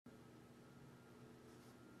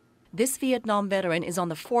This Vietnam veteran is on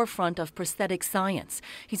the forefront of prosthetic science.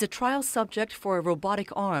 He's a trial subject for a robotic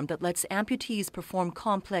arm that lets amputees perform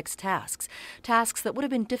complex tasks that would have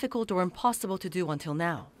been difficult or impossible to do until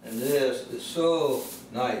now. And this is so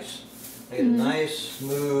nice. I get nice,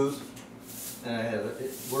 smooth, and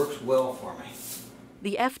it works well for me.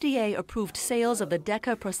 The FDA approved sales of the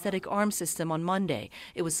DECA prosthetic arm system on Monday.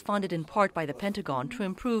 It was funded in part by the Pentagon to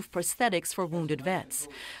improve prosthetics for wounded vets.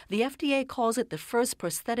 The FDA calls it the first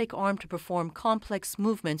prosthetic arm to perform complex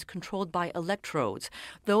movements controlled by electrodes.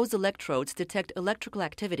 Those electrodes detect electrical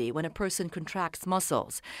activity when a person contracts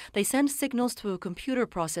muscles. They send signals to a computer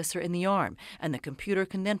processor in the arm, and the computer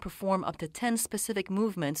can then perform up to 10 specific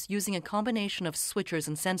movements using a combination of switchers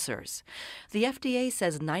and sensors. The FDA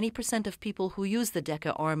says 90% of people who use the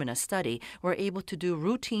DECA arm in a study were able to do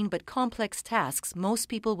routine but complex tasks most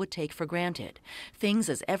people would take for granted. Things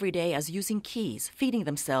as everyday as using keys, feeding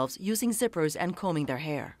themselves, using zippers, and combing their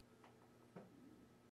hair.